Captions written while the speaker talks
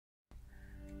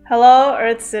Hello,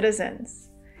 Earth citizens.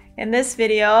 In this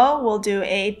video, we'll do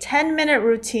a 10-minute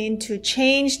routine to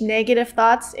change negative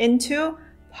thoughts into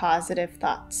positive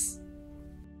thoughts.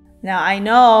 Now, I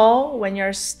know when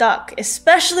you're stuck,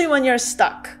 especially when you're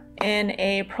stuck in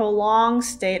a prolonged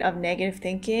state of negative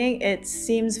thinking, it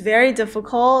seems very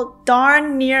difficult,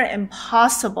 darn near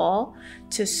impossible,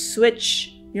 to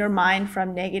switch your mind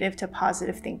from negative to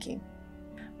positive thinking.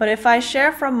 But if I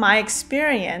share from my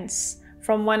experience,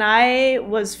 from when I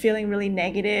was feeling really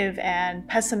negative and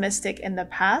pessimistic in the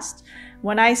past,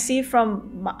 when I see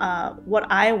from what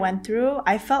I went through,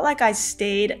 I felt like I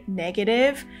stayed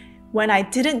negative when I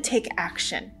didn't take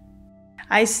action.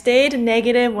 I stayed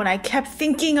negative when I kept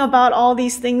thinking about all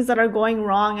these things that are going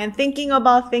wrong and thinking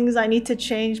about things I need to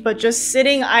change, but just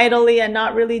sitting idly and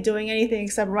not really doing anything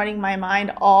except running my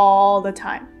mind all the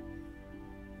time.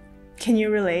 Can you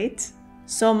relate?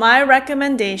 So my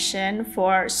recommendation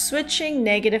for switching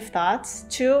negative thoughts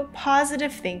to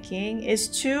positive thinking is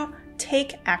to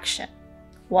take action.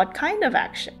 What kind of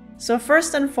action? So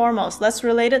first and foremost, let's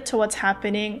relate it to what's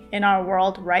happening in our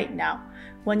world right now.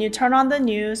 When you turn on the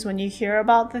news, when you hear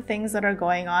about the things that are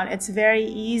going on, it's very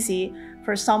easy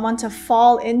for someone to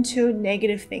fall into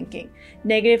negative thinking.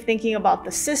 Negative thinking about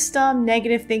the system,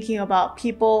 negative thinking about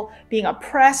people being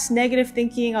oppressed, negative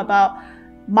thinking about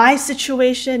my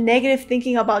situation, negative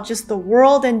thinking about just the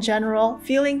world in general,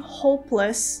 feeling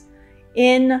hopeless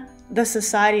in the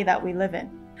society that we live in.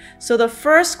 So the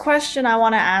first question I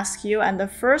want to ask you, and the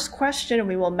first question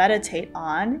we will meditate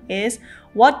on, is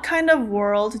what kind of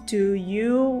world do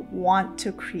you want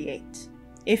to create?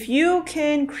 If you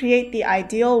can create the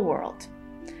ideal world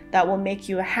that will make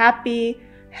you happy,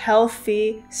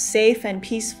 healthy, safe, and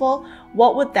peaceful,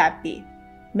 what would that be?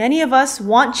 Many of us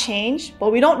want change,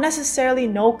 but we don't necessarily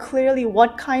know clearly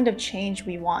what kind of change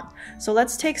we want. So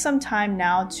let's take some time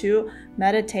now to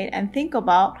meditate and think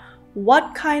about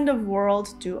what kind of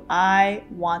world do I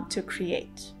want to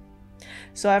create?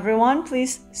 So everyone,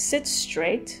 please sit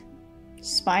straight,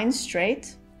 spine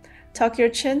straight. Tuck your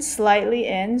chin slightly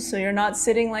in so you're not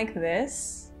sitting like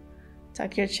this.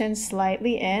 Tuck your chin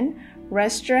slightly in.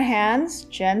 Rest your hands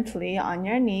gently on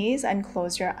your knees and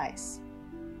close your eyes.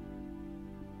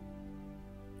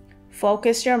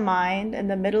 Focus your mind in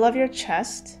the middle of your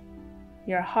chest,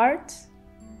 your heart.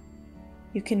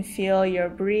 You can feel your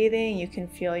breathing, you can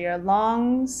feel your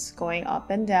lungs going up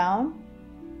and down.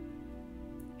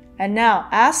 And now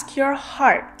ask your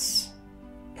heart,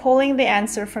 pulling the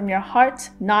answer from your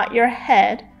heart, not your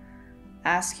head.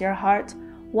 Ask your heart,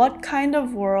 what kind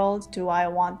of world do I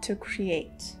want to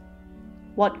create?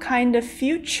 What kind of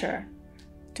future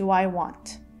do I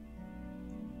want?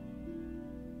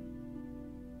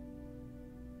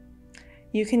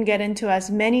 You can get into as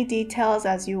many details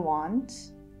as you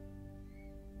want.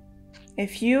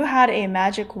 If you had a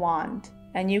magic wand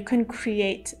and you can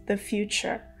create the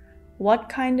future, what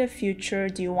kind of future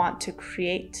do you want to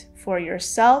create for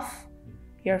yourself,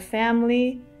 your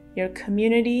family, your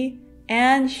community,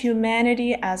 and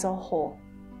humanity as a whole?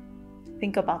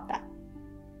 Think about that.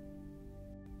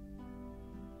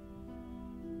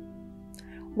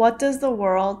 What does the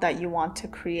world that you want to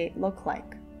create look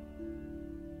like?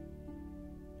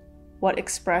 What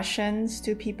expressions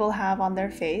do people have on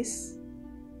their face?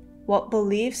 What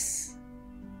beliefs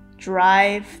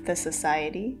drive the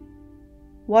society?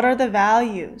 What are the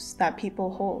values that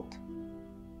people hold?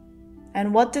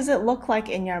 And what does it look like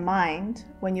in your mind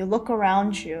when you look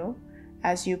around you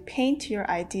as you paint your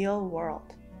ideal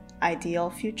world, ideal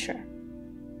future?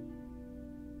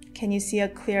 Can you see a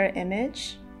clear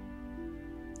image?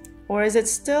 Or is it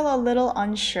still a little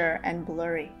unsure and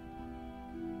blurry?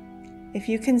 If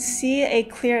you can see a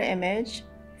clear image,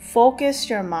 focus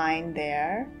your mind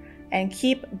there and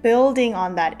keep building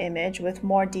on that image with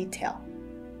more detail.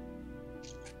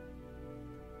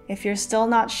 If you're still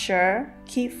not sure,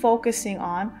 keep focusing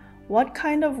on what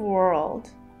kind of world,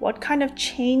 what kind of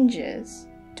changes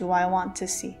do I want to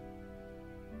see?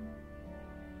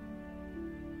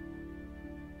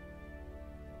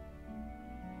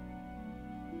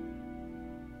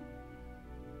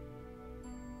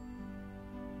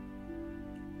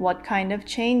 What kind of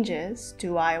changes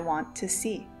do I want to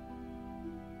see?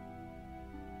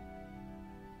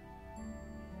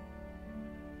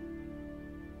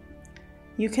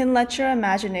 You can let your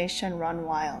imagination run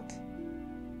wild.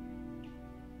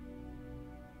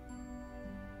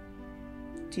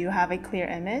 Do you have a clear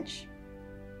image?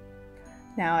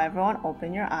 Now everyone,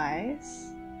 open your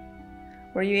eyes.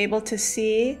 Were you able to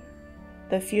see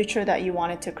the future that you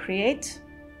wanted to create?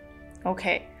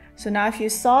 Okay. So now if you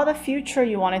saw the future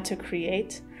you wanted to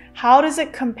create, how does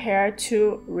it compare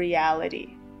to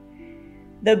reality?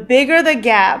 The bigger the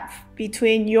gap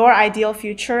between your ideal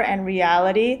future and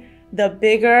reality, the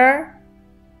bigger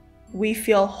we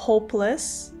feel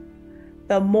hopeless,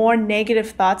 the more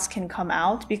negative thoughts can come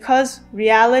out because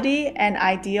reality and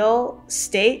ideal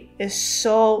state is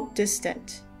so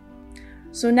distant.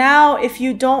 So now if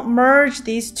you don't merge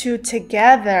these two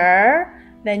together,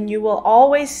 then you will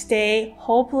always stay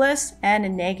hopeless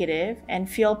and negative and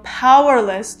feel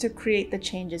powerless to create the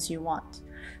changes you want.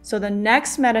 So the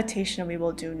next meditation we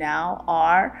will do now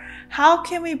are, how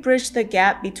can we bridge the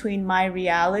gap between my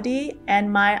reality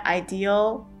and my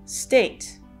ideal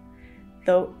state?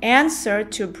 The answer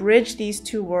to bridge these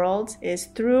two worlds is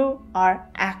through our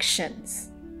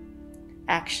actions.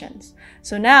 Actions.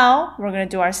 So now we're going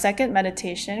to do our second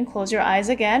meditation. Close your eyes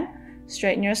again.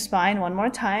 Straighten your spine one more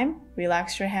time.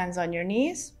 Relax your hands on your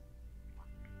knees.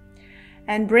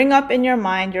 And bring up in your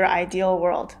mind your ideal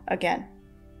world again.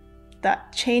 The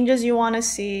changes you want to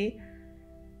see,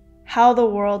 how the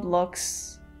world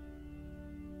looks,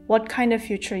 what kind of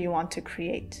future you want to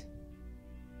create.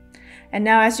 And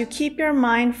now as you keep your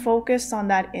mind focused on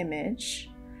that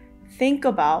image, think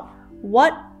about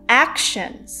what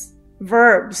actions,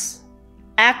 verbs,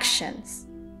 actions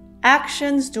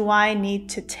do I need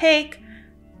to take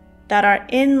that are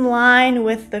in line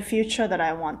with the future that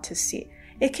I want to see.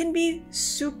 It can be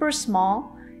super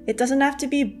small. It doesn't have to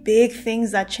be big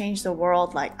things that change the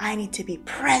world, like I need to be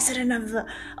president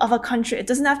of a country. It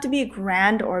doesn't have to be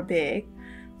grand or big.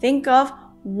 Think of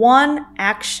one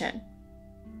action.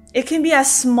 It can be as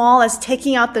small as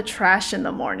taking out the trash in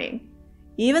the morning.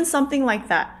 Even something like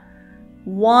that.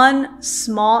 One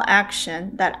small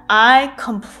action that I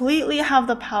completely have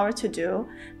the power to do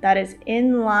that is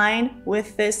in line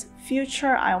with this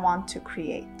future I want to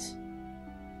create.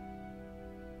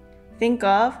 Think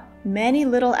of many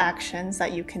little actions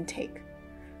that you can take.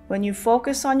 When you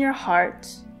focus on your heart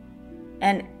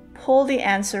and pull the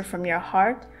answer from your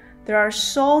heart, there are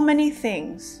so many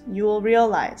things you will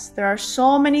realize. There are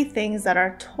so many things that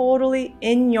are totally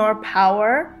in your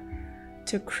power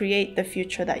to create the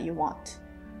future that you want.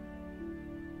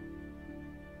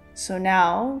 So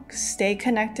now stay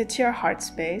connected to your heart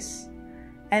space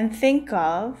and think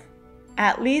of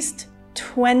at least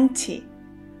 20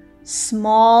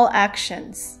 small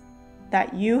actions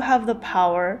that you have the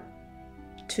power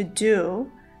to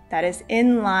do that is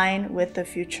in line with the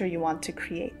future you want to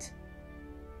create.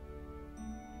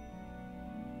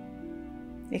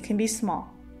 It can be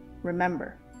small,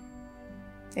 remember.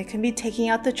 It can be taking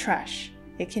out the trash.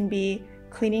 It can be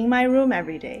cleaning my room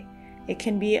every day. It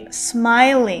can be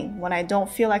smiling when I don't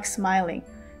feel like smiling.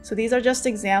 So these are just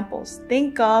examples.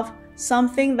 Think of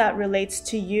something that relates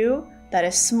to you that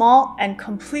is small and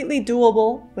completely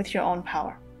doable with your own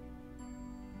power.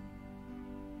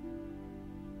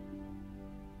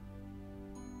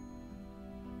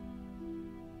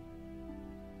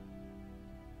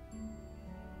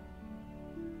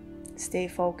 Stay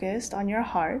focused on your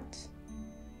heart.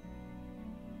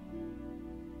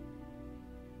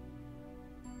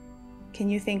 Can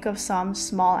you think of some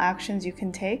small actions you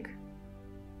can take?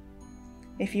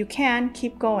 If you can,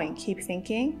 keep going, keep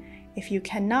thinking. If you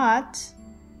cannot,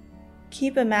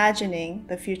 keep imagining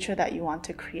the future that you want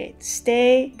to create.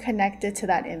 Stay connected to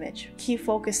that image. Keep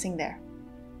focusing there.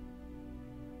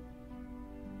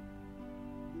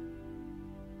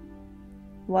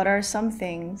 What are some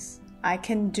things I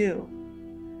can do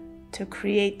to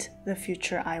create the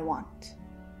future I want?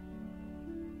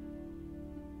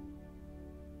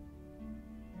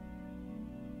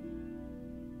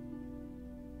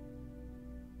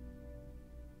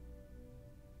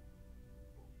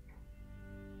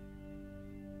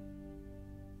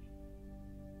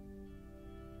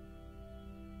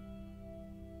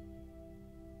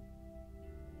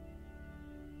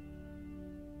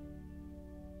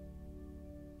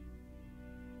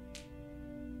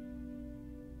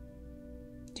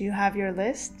 Do you have your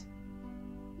list?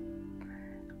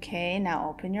 Okay, now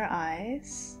open your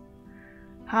eyes.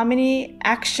 How many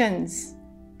actions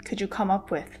could you come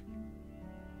up with?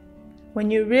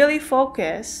 When you really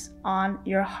focus on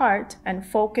your heart and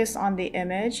focus on the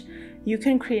image, you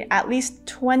can create at least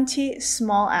 20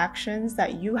 small actions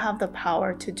that you have the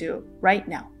power to do right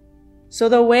now. So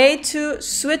the way to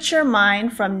switch your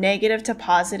mind from negative to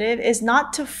positive is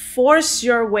not to force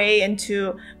your way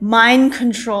into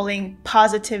mind-controlling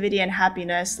positivity and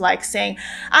happiness, like saying,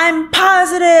 I'm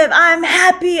positive, I'm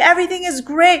happy, everything is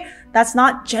great. That's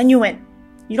not genuine.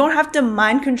 You don't have to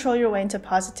mind control your way into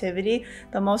positivity.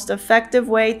 The most effective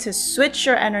way to switch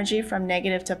your energy from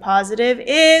negative to positive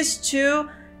is to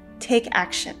take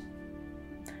action.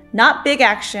 Not big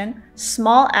action,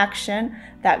 small action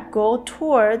that go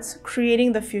towards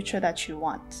creating the future that you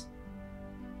want.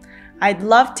 I'd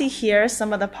love to hear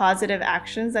some of the positive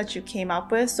actions that you came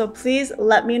up with, so please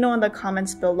let me know in the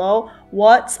comments below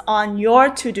what's on your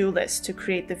to-do list to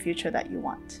create the future that you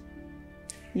want.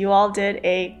 You all did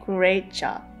a great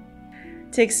job.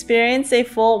 To experience a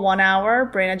full 1-hour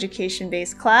brain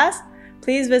education-based class,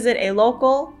 please visit a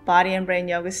local body and brain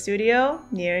yoga studio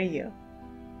near you.